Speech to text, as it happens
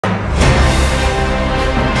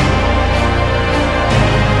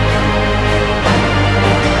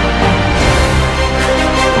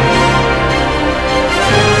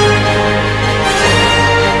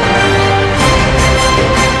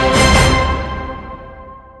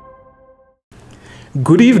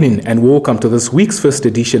Good evening and welcome to this week's first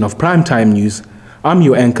edition of Primetime News. I'm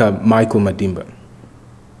your anchor, Michael Madimba.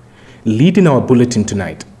 Leading our bulletin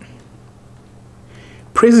tonight,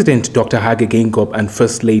 President Dr. Hage Geingob and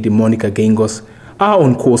First Lady Monica Geingos are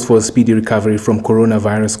on course for a speedy recovery from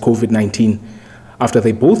coronavirus COVID-19 after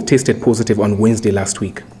they both tested positive on Wednesday last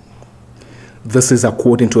week. This is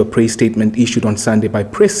according to a press statement issued on Sunday by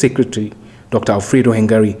Press Secretary Dr. Alfredo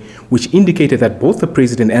Hengari, which indicated that both the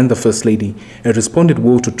President and the First Lady had responded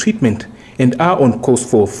well to treatment and are on course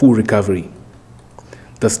for full recovery.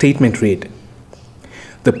 The statement read,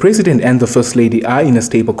 "The President and the First Lady are in a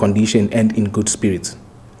stable condition and in good spirits.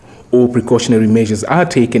 All precautionary measures are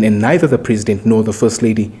taken and neither the President nor the First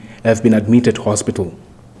Lady have been admitted to hospital."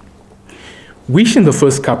 Wishing the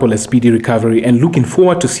first couple a speedy recovery and looking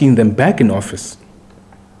forward to seeing them back in office.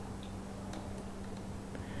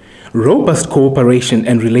 Robust cooperation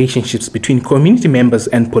and relationships between community members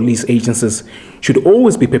and police agencies should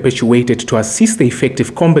always be perpetuated to assist the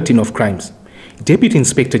effective combating of crimes, Deputy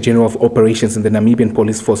Inspector General of Operations in the Namibian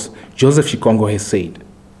Police Force, Joseph Shikongo, has said.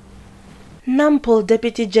 Nampol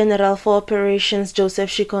Deputy General for Operations Joseph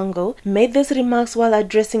Shikongo made these remarks while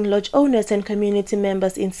addressing lodge owners and community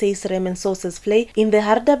members in Seisrem and Sossusvlei in the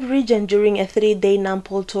Hardap region during a 3-day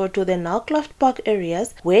Nampol tour to the Nalcloft Park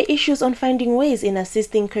areas, where issues on finding ways in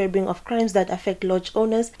assisting curbing of crimes that affect lodge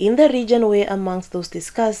owners in the region were amongst those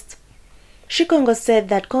discussed. Shikongo said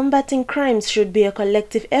that combating crimes should be a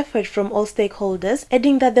collective effort from all stakeholders,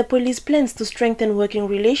 adding that the police plans to strengthen working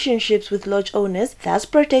relationships with lodge owners, thus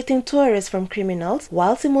protecting tourists from criminals,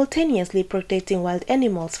 while simultaneously protecting wild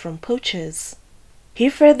animals from poachers. He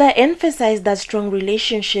further emphasized that strong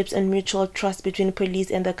relationships and mutual trust between police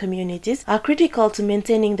and the communities are critical to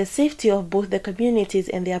maintaining the safety of both the communities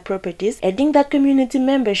and their properties, adding that community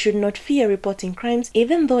members should not fear reporting crimes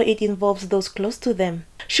even though it involves those close to them.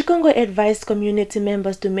 Shikongo advised community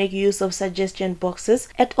members to make use of suggestion boxes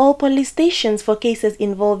at all police stations for cases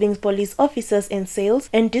involving police officers and sales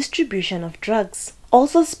and distribution of drugs.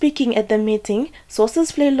 Also speaking at the meeting,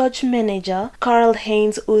 Sossusvlei Lodge Manager Karl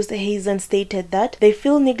Heinz Oosthuizen stated that they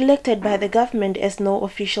feel neglected by the government as no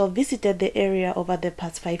official visited the area over the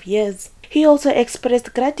past 5 years. He also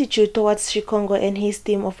expressed gratitude towards Shikongo and his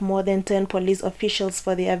team of more than 10 police officials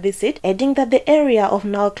for their visit, adding that the area of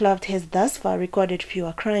Nalcloft has thus far recorded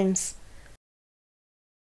fewer crimes.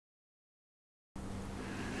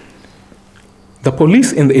 The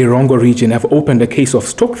police in the Erongo region have opened a case of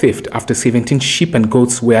stock theft after 17 sheep and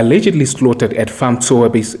goats were allegedly slaughtered at Farm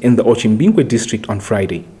Tsoabis in the Ochimbingwe district on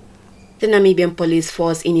Friday. The Namibian Police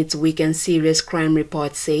Force in its weekend serious crime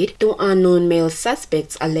report said 2 unknown male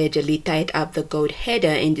suspects allegedly tied up the goat header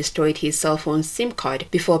and destroyed his cell phone SIM card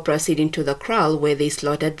before proceeding to the kraal where they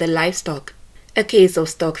slaughtered the livestock. A case of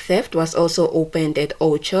stock theft was also opened at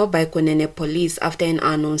Ocho by Kunene Police after an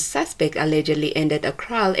unknown suspect allegedly entered a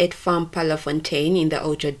kraal at Farm Palafontein in the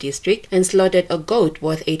Ocho district and slaughtered a goat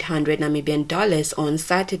worth $800 Namibian on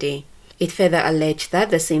Saturday. It further alleged that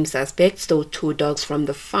the same suspect stole 2 dogs from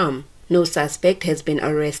the farm. No suspect has been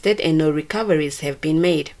arrested and no recoveries have been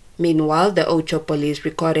made. Meanwhile, the Ocho police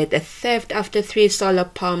recorded a theft after 3 solar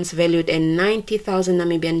palms valued at $90,000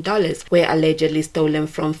 Namibian were allegedly stolen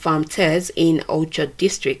from farm ters in Ocho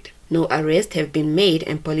district. No arrests have been made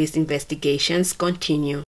and police investigations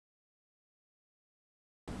continue.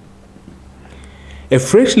 A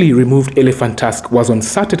freshly removed elephant tusk was on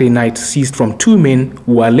Saturday night seized from 2 men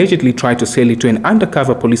who allegedly tried to sell it to an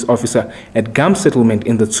undercover police officer at Gum Settlement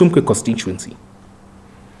in the Tsumkwe constituency.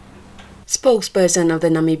 Spokesperson of the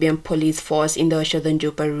Namibian Police Force in the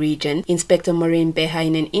Oshodonjupa region, Inspector Maureen Beha,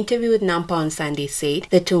 in an interview with Nampa on Sunday said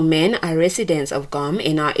the 2 men are residents of Gum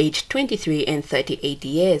and are aged 23 and 38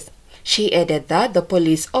 years. She added that the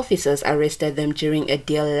police officers arrested them during a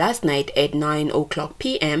deal last night at 9:00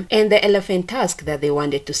 p.m. and the elephant tusk that they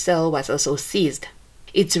wanted to sell was also seized.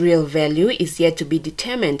 Its real value is yet to be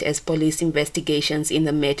determined as police investigations in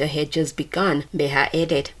the matter had just begun, Beha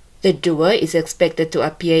added. The duo is expected to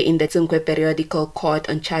appear in the Tsumkwe Periodical Court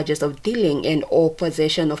on charges of dealing and or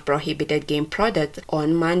possession of prohibited game products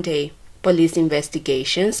on Monday. Police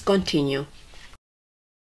investigations continue.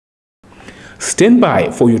 Stand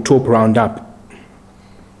by for your top roundup.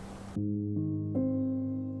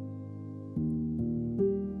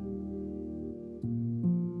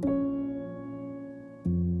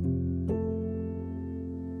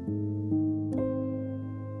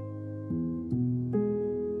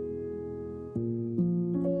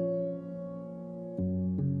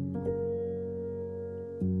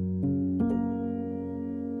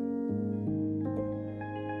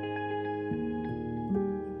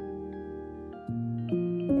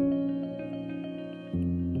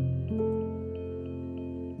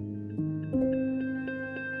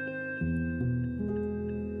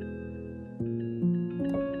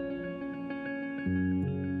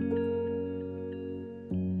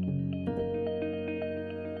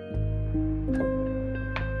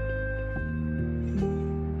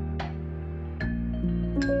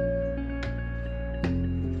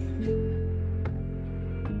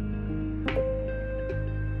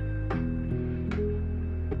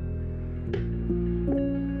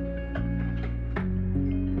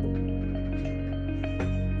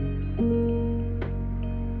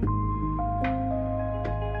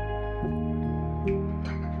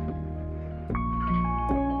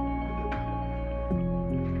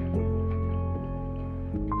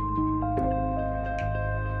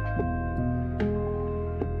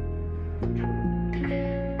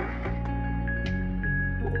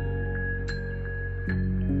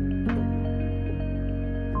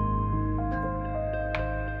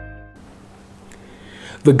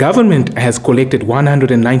 The government has collected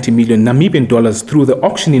 190 million Namibian dollars through the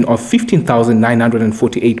auctioning of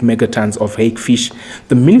 15,948 megatons of hake fish,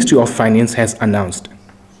 the Ministry of Finance has announced.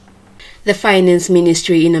 The Finance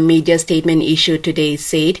Ministry, in a media statement issued today,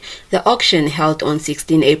 said the auction held on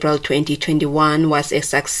 16 April 2021 was a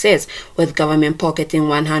success, with government pocketing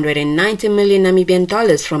 190 million Namibian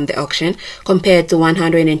dollars from the auction, compared to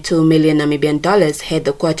 102 million Namibian dollars had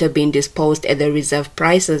the quota been disposed at the reserve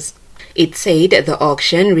prices. It said the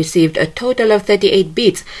auction received a total of 38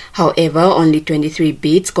 bids, however, only 23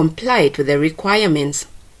 bids complied with the requirements.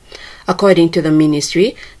 According to the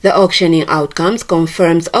ministry, the auctioning outcomes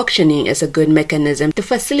confirms auctioning as a good mechanism to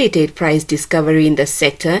facilitate price discovery in the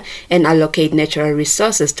sector and allocate natural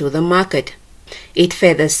resources to the market. It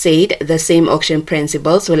further said the same auction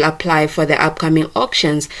principles will apply for the upcoming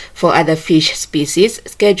auctions for other fish species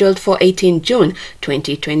scheduled for 18 June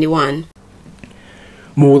 2021.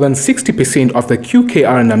 More than 60% of the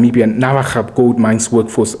QKR Namibian Navachab gold mines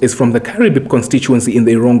workforce is from the Karibib constituency in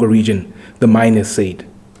the Erongo region, the miners said.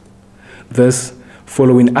 This,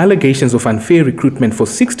 following allegations of unfair recruitment for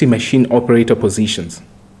 60 machine operator positions.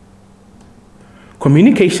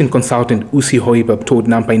 Communication consultant Usi Hoibab told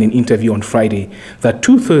Nampa in an interview on Friday that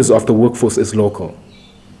 2/3 of the workforce is local.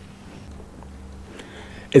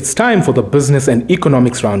 It's time for the Business and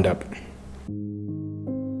Economics Roundup.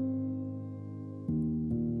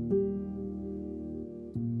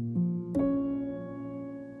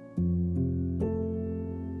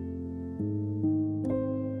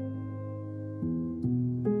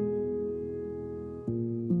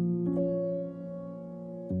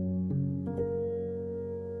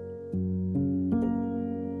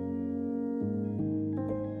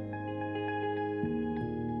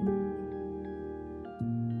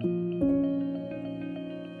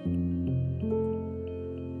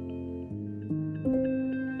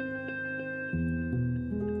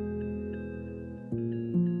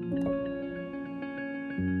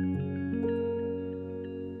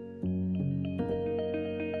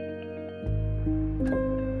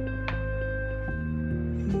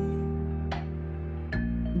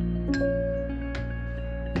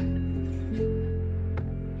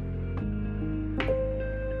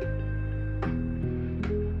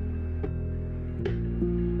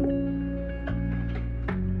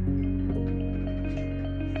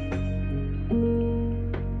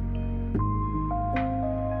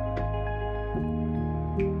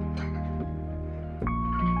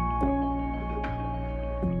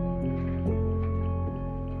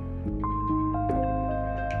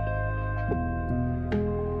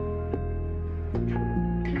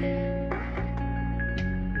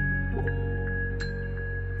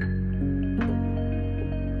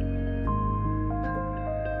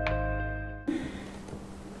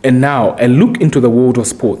 And now, a look into the world of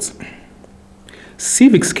sports.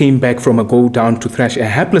 Civics came back from a goal down to thrash a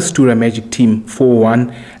hapless Tura Magic team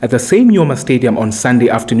 4-1 at the same Nyoma Stadium on Sunday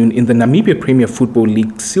afternoon in the Namibia Premier Football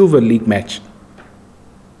League Silver League match.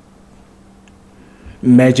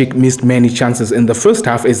 Magic missed many chances in the first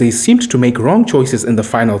half as they seemed to make wrong choices in the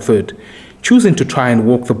final third, choosing to try and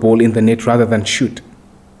walk the ball in the net rather than shoot.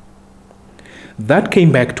 That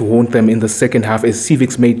came back to haunt them in the second half as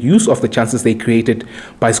Civics made use of the chances they created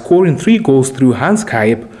by scoring 3 goals through Hans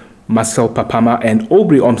Kaib, Marcel Papama and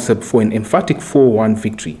Aubrey Omseb for an emphatic 4-1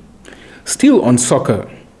 victory. Still on soccer,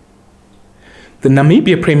 the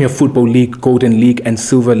Namibia Premier Football League, Golden League and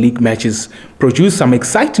Silver League matches produced some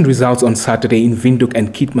exciting results on Saturday in Windhoek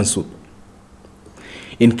and Keetmanshoop.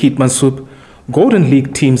 In Keetmanshoop, Golden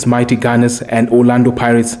League teams Mighty Gunners and Orlando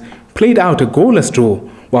Pirates played out a goalless draw,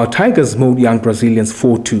 while Tigers mowed Young Brazilians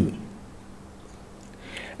 4-2.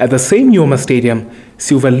 At the same Nyoma Stadium,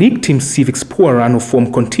 Silver League team Civics' poor run of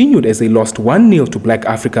form continued as they lost 1-0 to Black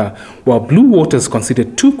Africa, while Blue Waters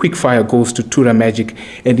conceded 2 quick-fire goals to Tura Magic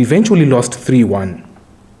and eventually lost 3-1.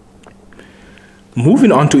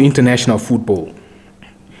 Moving on to international football.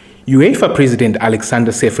 UEFA President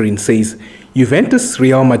Alexander Seferin says Juventus,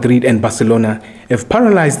 Real Madrid and Barcelona have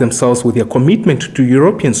paralyzed themselves with their commitment to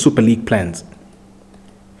European Super League plans.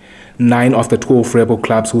 9 of the 12 rebel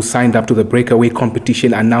clubs who signed up to the breakaway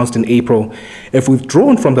competition announced in April have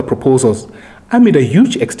withdrawn from the proposals amid a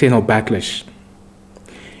huge external backlash.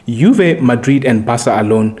 Juve, Madrid and Barca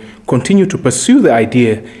alone continue to pursue the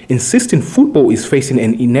idea, insisting football is facing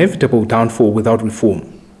an inevitable downfall without reform.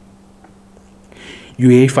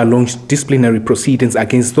 UEFA launched disciplinary proceedings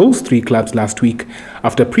against those 3 clubs last week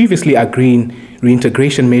after previously agreeing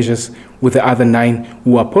reintegration measures with the other 9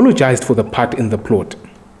 who apologized for the part in the plot.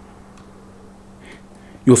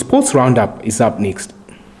 Your sports roundup is up next.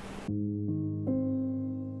 The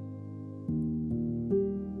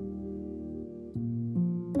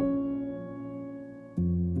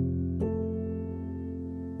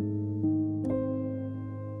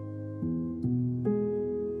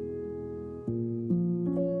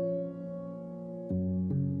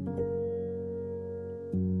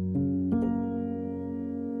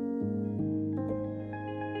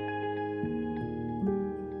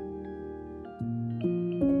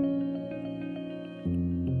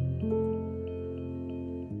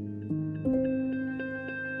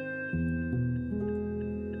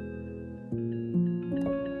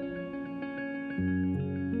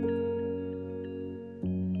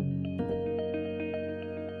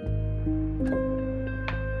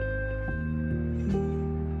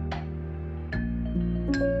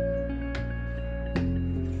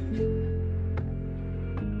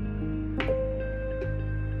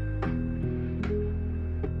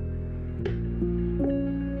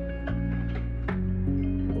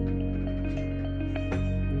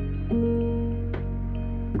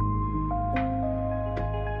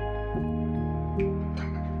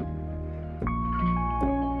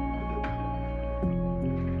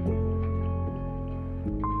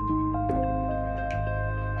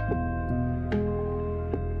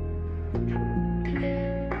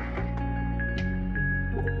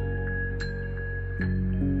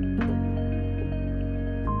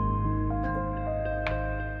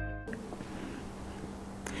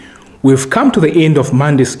We've come to the end of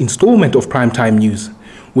Monday's installment of Primetime News.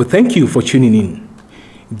 We thank you for tuning in.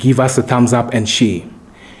 Give us a thumbs up and share.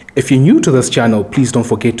 If you're new to this channel, please don't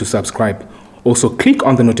forget to subscribe. Also, click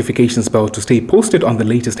on the notifications bell to stay posted on the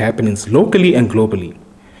latest happenings locally and globally.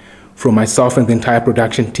 From myself and the entire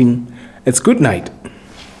production team, it's good night